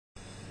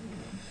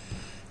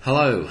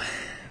Hello,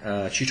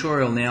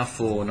 tutorial now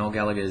for Noel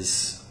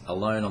Gallagher's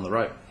Alone on the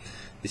Rope.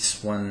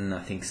 This one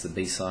I think is the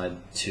B-side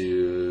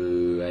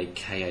to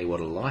AKA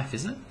What a Life,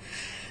 isn't it?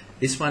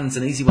 This one's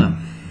an easy one.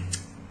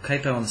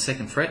 Capo on the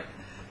 2nd fret.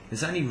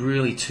 There's only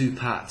really two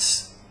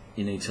parts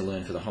you need to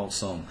learn for the whole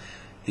song.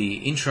 The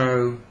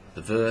intro,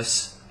 the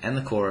verse and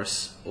the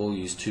chorus all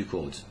use two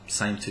chords,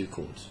 same two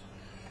chords.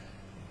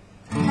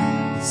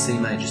 C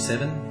major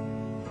 7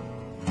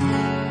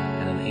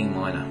 and an E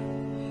minor.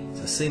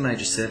 So C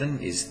major 7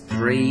 is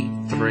 3,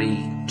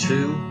 3,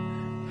 2,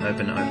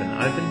 open, open,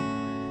 open.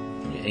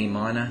 And your E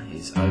minor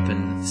is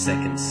open,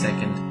 second,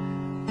 second,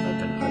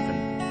 open,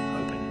 open,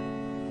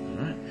 open.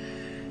 Alright.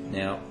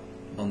 Now,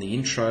 on the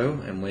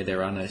intro, and where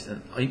there are no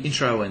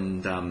intro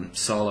and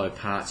solo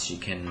parts, you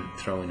can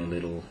throw in a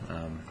little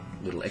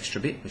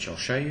extra bit, which I'll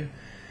show you.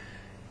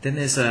 Then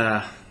there's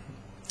a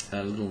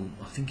little,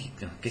 I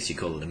guess you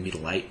call it a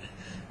middle 8,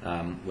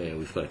 where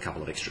we've got a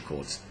couple of extra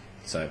chords.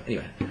 So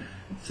anyway,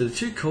 so the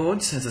two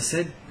chords, as I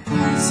said,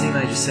 C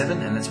major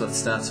 7, and that's what it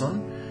starts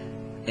on,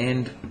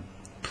 and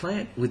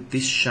play it with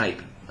this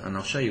shape, and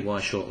I'll show you why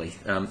shortly.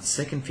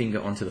 Second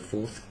finger onto the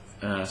 4th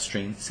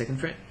string, 2nd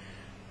fret,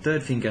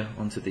 third finger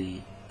onto the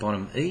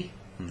bottom E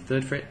on the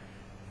 3rd fret,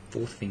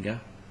 4th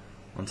finger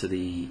onto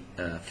the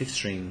 5th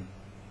string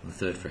on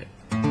the 3rd fret.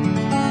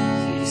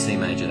 So you C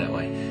major that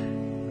way.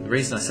 The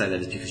reason I say that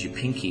is because your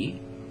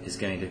pinky is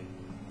going to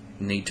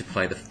need to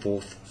play the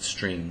 4th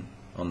string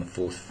on the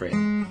 4th fret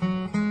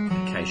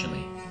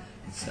occasionally.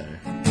 So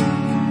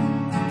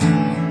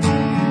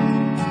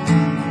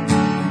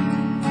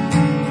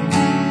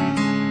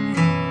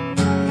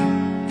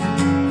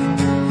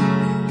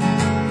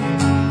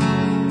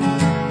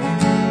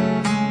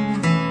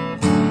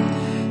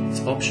it's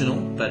optional,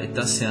 but it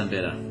does sound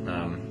better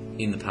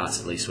in the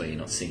parts at least where you're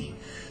not singing.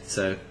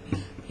 So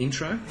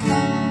intro.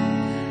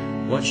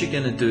 What you're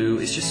going to do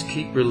is just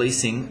keep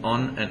releasing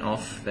on and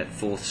off that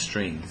 4th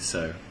string.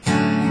 So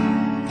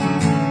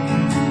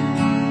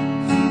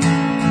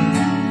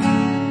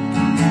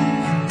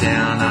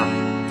down, up,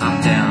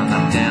 up, down,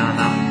 up, down,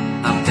 up,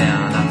 up,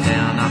 down, up,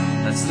 down, up.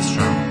 That's the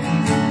strum.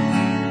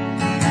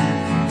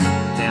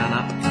 Down,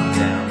 up,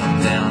 down,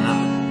 up, down,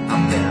 up,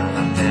 up, down,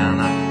 up, down,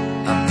 up,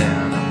 up,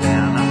 down, up,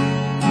 down, up.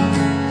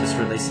 Just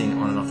releasing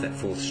on and off that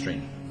 4th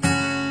string.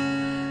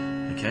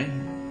 Okay.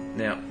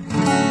 Now,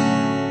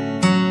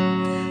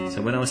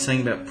 so when I was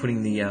saying about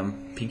putting the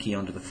pinky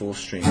onto the 4th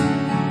string, up,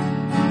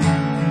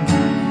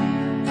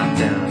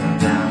 down, up,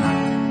 down, up.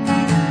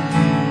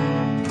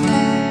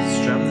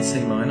 Strum the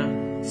C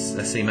minor,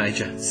 C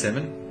major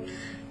 7.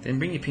 Then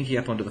bring your pinky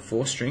up onto the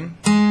 4th string,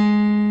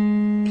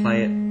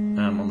 play it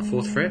on the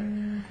 4th fret,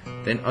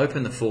 then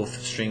open the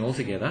 4th string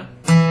altogether,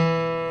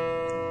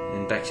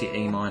 then back to your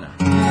E minor.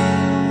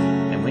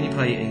 And when you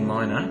play your E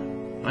minor,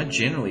 I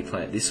generally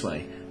play it this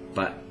way,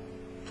 but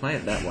play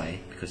it that way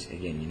because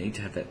again you need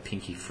to have that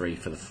pinky free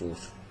for the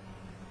 4th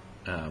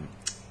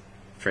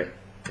fret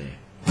there.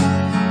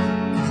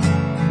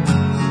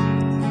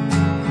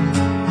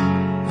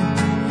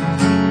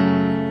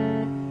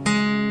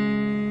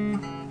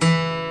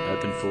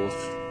 Open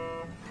 4th,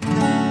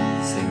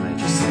 C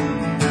major 7.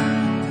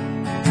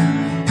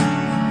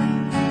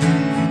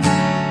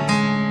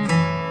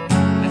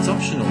 It's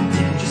optional, you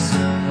can just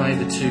play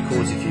the two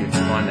chords if you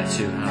find that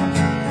too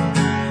hard.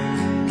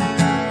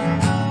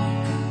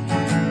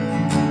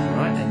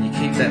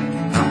 That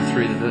up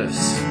through the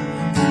verse.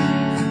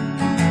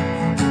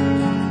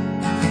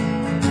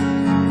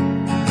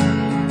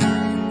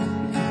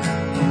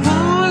 I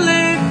won't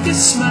let you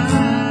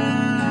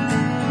smile,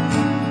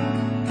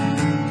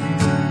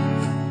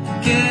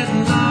 get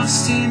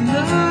lost in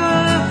the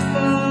fog.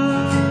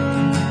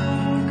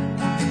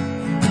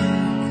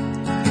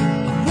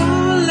 I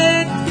won't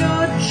let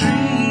your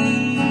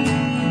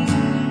dream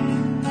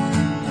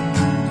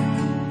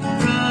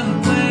run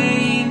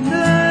away in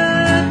the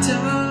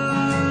dark.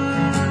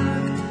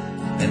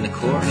 And the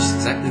chorus,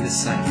 exactly the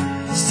same.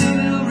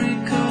 Still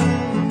recall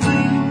the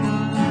way you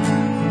were,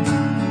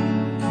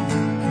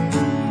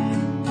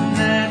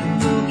 that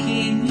look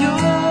in your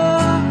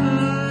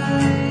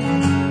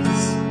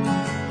eyes.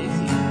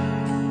 Easy.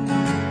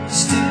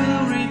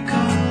 Still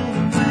recall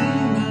the way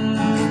you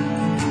were,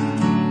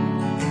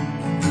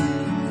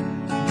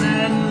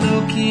 that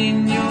look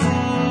in your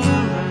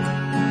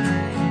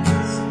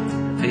eyes.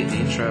 Repeat the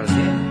intro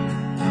again.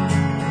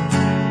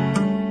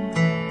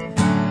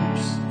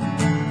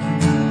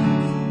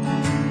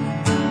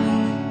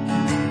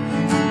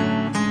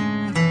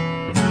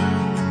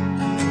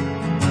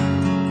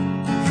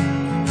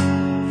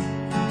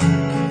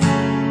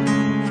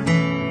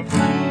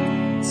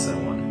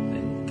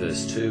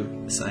 Verse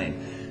 2, the same.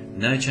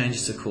 No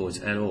changes to chords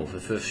at all for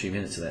the first few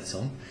minutes of that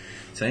song.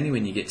 So only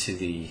when you get to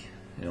the,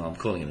 I'm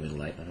calling it a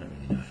middle 8, I don't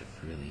really know if it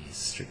really is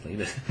strictly,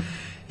 but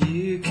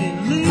you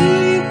can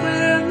leave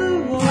when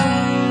the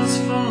walls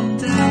fall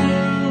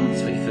down.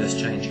 That's where your first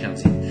change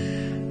comes in.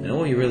 And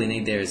all you really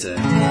need there is a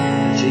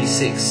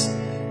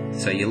G6.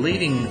 So you're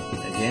leaving,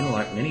 again,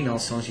 like many Noel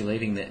songs, you're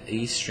leaving the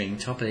E string,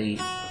 top E,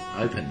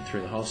 open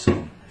through the whole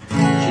song.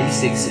 G6,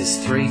 G6 is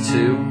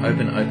 3-2,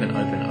 open, open,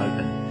 open,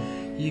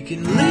 open. You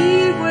can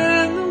leave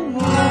when the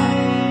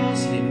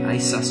walls. In A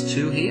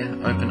sus2 here,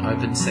 open,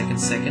 open, second,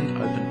 second,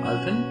 open,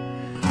 open.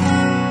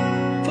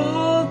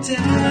 Fall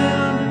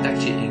down, back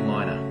to your E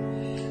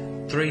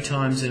minor. 3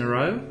 times in a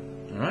row,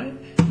 alright?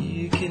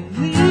 You can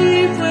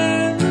leave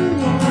when the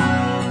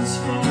walls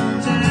fall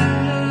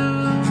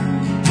down.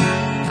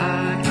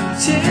 I can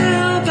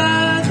tell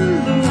by the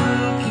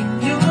look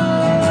in your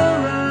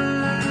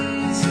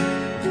eyes.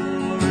 You're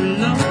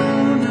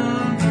alone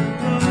on the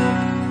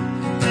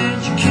road and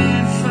you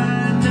can't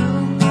find no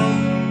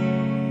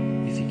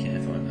hope. If you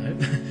can't find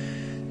hope,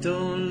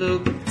 don't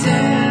look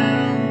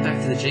down. Back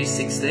to the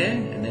G6 there,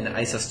 and then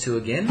A sus2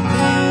 again.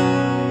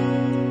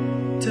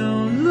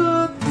 Don't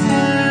look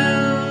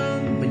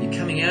down. When you're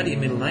coming out of your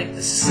middle note,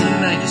 the C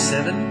major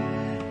 7,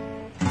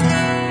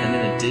 and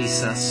then a D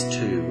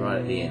sus2 right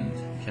at the end.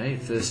 Okay,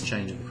 first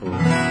change of the chord,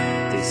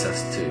 D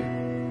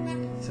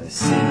sus2. So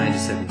C major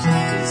 7 to D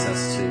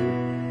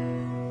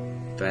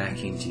sus2,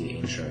 back into your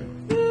intro.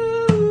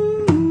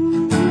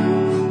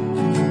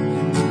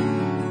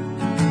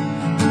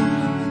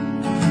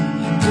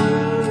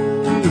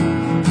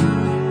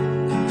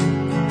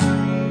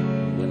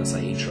 When I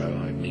say intro,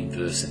 I mean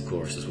verse and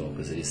chorus as well,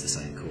 because it is the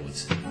same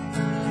chords.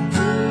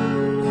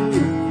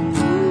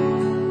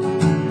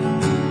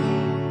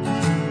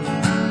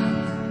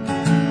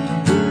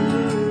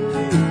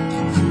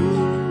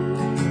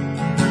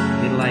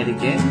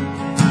 Again.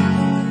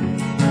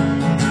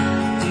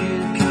 You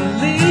can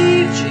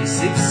leave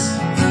G6,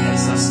 A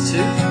sus2,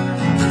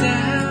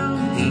 down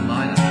E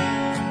minor.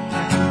 I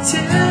can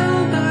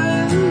tell by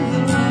the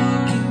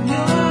look in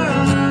your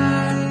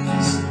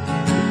eyes.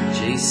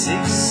 G6,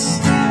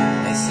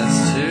 A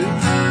sus2,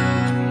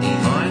 E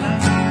minor.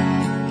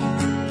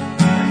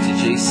 Back to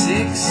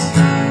G6,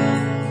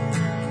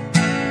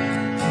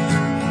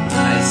 A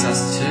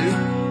sus2,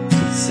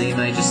 C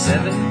major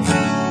 7.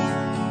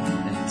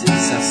 D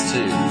sus2.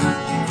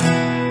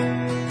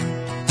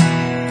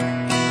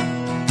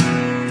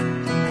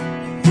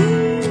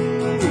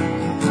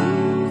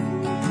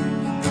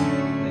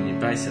 And you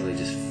basically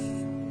just,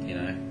 you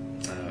know,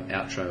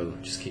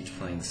 outro just keeps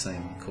playing the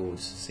same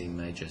chords, C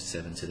major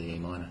 7 to the E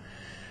minor.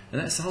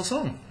 And that's the whole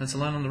song. That's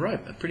Alone on the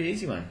Rope. A pretty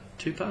easy one.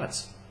 2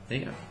 parts. There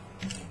you go.